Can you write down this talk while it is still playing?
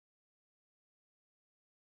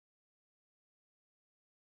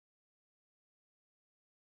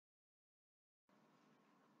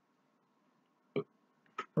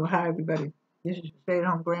So hi everybody, this is your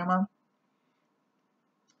stay-at-home grandma,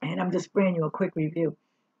 and I'm just bringing you a quick review.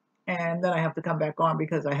 And then I have to come back on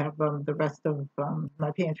because I have the rest of my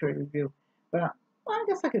pantry review. But well, I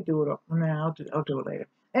guess I could do it. No, I'll do it later.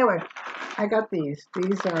 Anyway, I got these.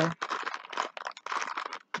 These are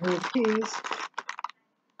little keys.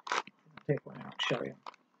 I'll take one out and show you.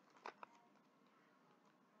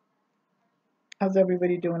 How's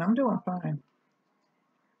everybody doing? I'm doing fine.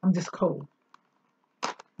 I'm just cold.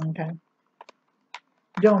 Okay.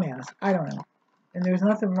 Don't ask. I don't know. And there's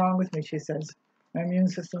nothing wrong with me, she says. My immune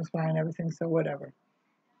system's fine, everything, so whatever.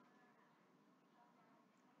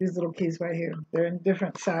 These little keys right here, they're in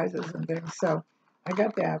different sizes and things. So I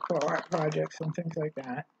got that for art projects and things like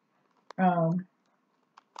that. I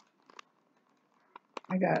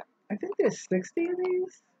think there's 60 of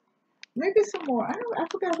these. Maybe some more. I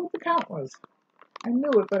forgot what the count was. I knew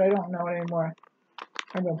it, but I don't know it anymore.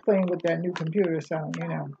 I've been playing with that new computer, so you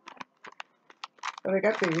know. But I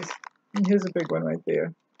got these. And here's a big one right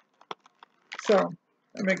there. So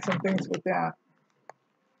I make some things with that.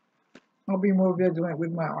 I'll be more vigilant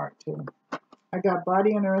with my art too. I got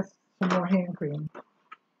Body and Earth, some more hand cream.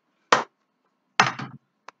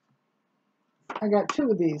 I got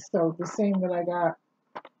 2 of these, so the same that I got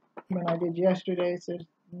when I did yesterday, so there's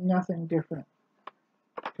nothing different.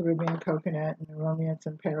 Caribbean Coconut and Romance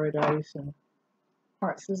in Paradise and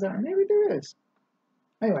Heart's Design. Maybe there is.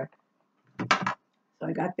 Anyway, so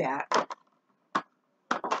I got that.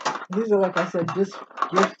 These are, like I said, just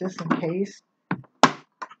in case.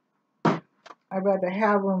 I'd rather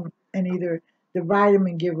have them and either divide them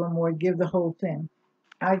and give them or give the whole thing.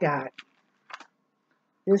 I got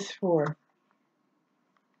this for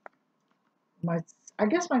I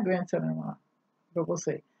guess my grandson-in-law, but we'll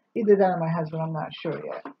see. Either that or my husband, I'm not sure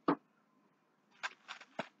yet.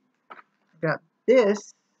 Got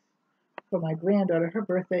this for my granddaughter. Her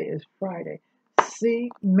birthday is Friday. See,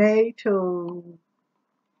 May till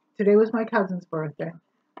today was my cousin's birthday.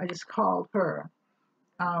 I just called her.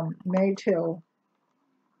 May till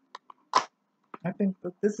I think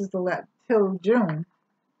that this is till June.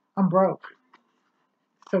 I'm broke,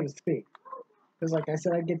 so to speak. Because like I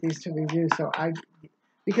said, I get these to review,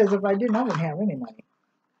 because if I didn't, I wouldn't have any money.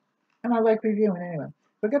 And I like reviewing anyway.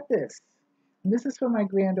 But get this. And this is for my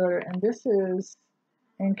granddaughter, and this is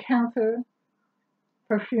Encounter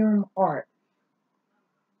Perfume Art.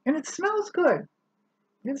 And it smells good.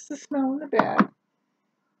 It's the smell in the bag.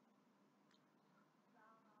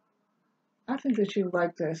 I think that she would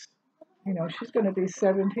like this. You know, she's going to be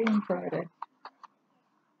 17 Friday.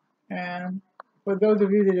 And for those of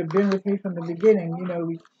you that have been with me from the beginning, you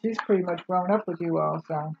know, she's pretty much grown up with you all,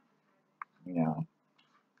 so, you know.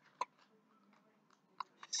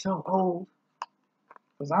 So old.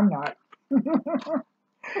 Because I'm not.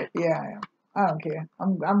 Yeah, I am. I don't care.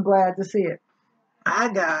 I'm glad to see it.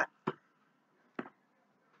 I got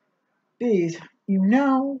these. You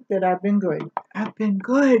know that I've been good. I've been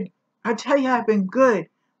good. I tell you, I've been good.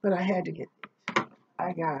 But I had to get these.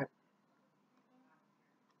 I got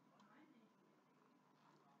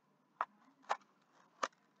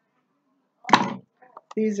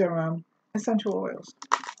these are essential oils.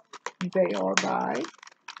 They are by.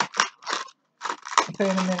 I'll tell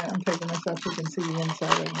you in a minute. I'm taking this out so you can see the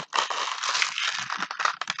inside of them.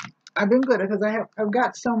 I've been good because I've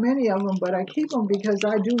got so many of them, but I keep them because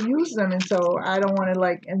I do use them, and so I don't want to,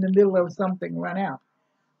 like, in the middle of something run out.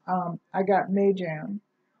 I got Mayjam,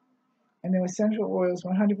 and they're essential oils,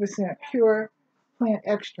 100% pure plant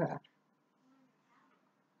extract.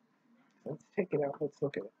 Let's take it out. Let's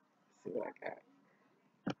look at it. Let's see what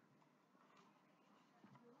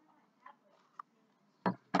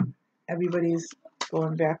I got. Everybody's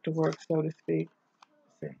going back to work, so to speak.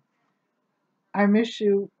 Let's see. I miss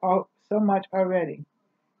you all so much already,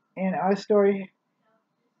 and our story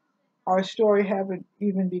haven't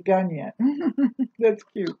even begun yet. That's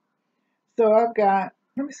cute. So I've got.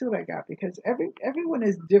 Let me see what I got because everyone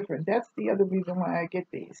is different. That's the other reason why I get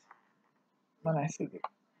these when I see them.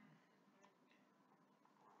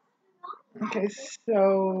 Okay,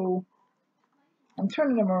 so I'm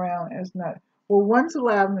turning them around as not. Well, one's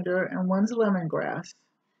lavender and one's lemongrass.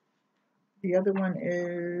 The other one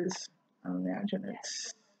is, I imagine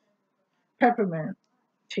it's peppermint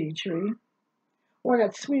tea tree. Well, I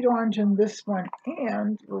got sweet orange in this one,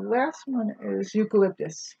 and the last one is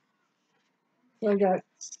eucalyptus. So I got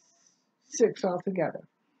 6 altogether.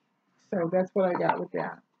 So that's what I got with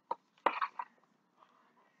that.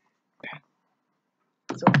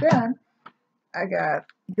 So then I got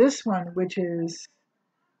this one, which is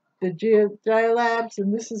the Gialabs,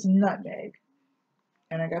 and this is nutmeg.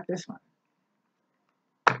 And I got this one.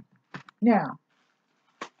 Now,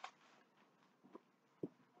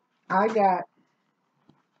 I got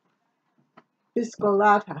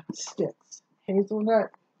biscolata sticks,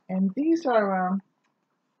 hazelnut, and these are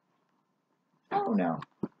I don't know.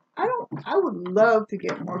 I would love to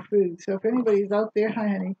get more food. So if anybody's out there, hi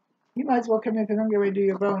honey, you might as well come in because I'm getting ready to do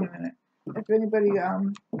your bone in a minute. If anybody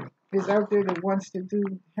is out there that wants to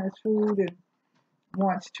has food and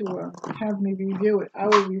wants to have me review it, I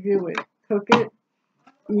will review it, cook it,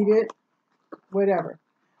 eat it, whatever.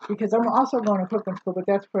 Because I'm also going to cooking school, but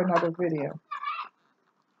that's for another video.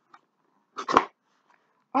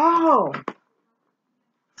 Oh,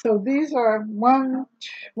 so these are 1,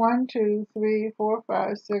 2, 3, 4,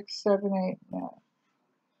 5, 6, 7, 8, 9.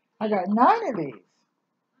 I got 9 of these.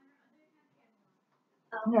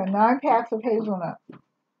 Yeah, 9 packs of hazelnut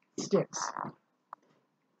sticks.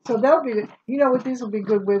 So they'll be, you know what, these will be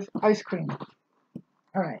good with ice cream.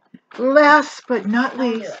 All right. Last but not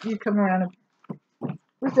least, you come around and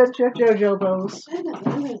present your JoJo bows.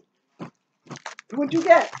 What'd you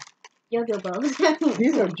get? JoJo bows.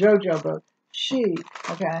 These are JoJo bows.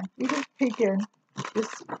 Okay, you can peek in.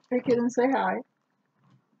 Just peek in and say hi.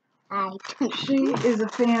 Hi. She is a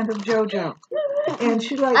fan of JoJo. And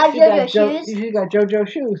she got JoJo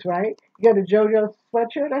shoes, right? You got a JoJo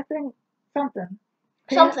sweatshirt, I think? Something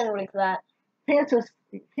like that. Pants or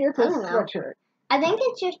sweatshirt. I think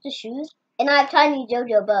it's just the shoes, and I have tiny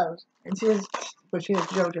JoJo bows. And she has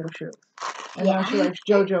JoJo shoes. And now she likes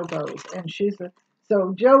JoJo bows. And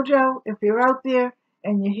so JoJo, if you're out there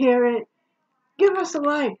and you hear it, give us a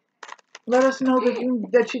like. Let us know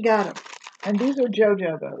that you got them. And these are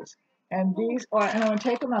JoJo bows. And these are, and I'm going to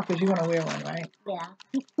take them out because you're going to wear one, right? Yeah.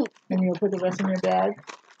 And you'll put the rest in your bag?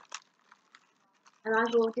 And I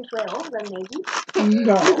will just wear all of them, maybe.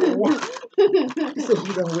 No. She said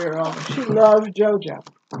she's going to wear all of them. She loves JoJo.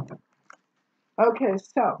 Okay,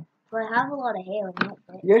 so. But I have a lot of hair.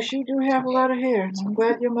 Yes, you do have a lot of hair. I'm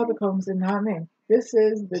glad your mother combs it, not me. This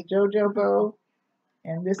is the JoJo bow.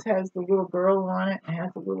 And this has the little girl on it. It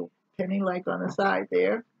has a little penny like on the side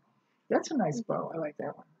there. That's a nice bow. I like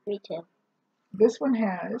that one. Me too. This one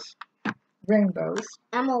has rainbows.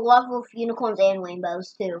 I'm a lover of unicorns and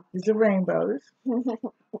rainbows too. These are rainbows.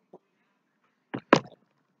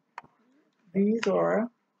 These are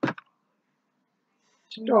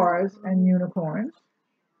stars and unicorns.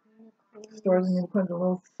 Stars and unicorns, a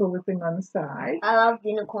little silver thing on the side. I love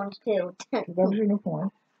unicorns too. She loves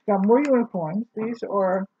unicorns. Got more unicorns. These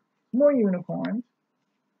are more unicorns.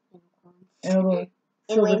 And a little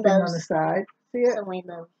silver thing on the side. See it? Some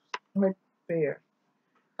rainbows. Right there.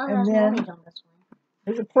 Oh, and there's then on this one.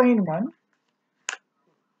 There's a plain one.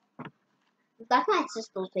 That's my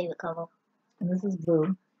sister's favorite color. And this is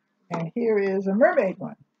blue. And here is a mermaid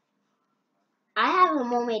one. I have a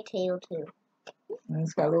mermaid tail too. And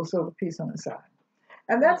it's got a little silver piece on the side.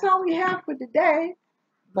 And that's all we have for today.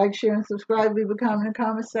 Like, share, and subscribe. Leave a comment in the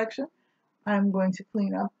comment section. I'm going to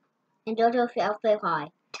clean up. And JoJo, if you're out there, hi.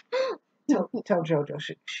 Tell JoJo.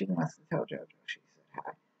 She wants to tell JoJo. She said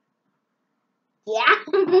hi. Yeah.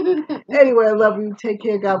 Anyway, I love you. Take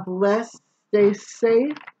care. God bless. Stay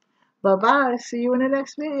safe. Bye-bye. See you in the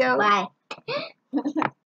next video. Bye.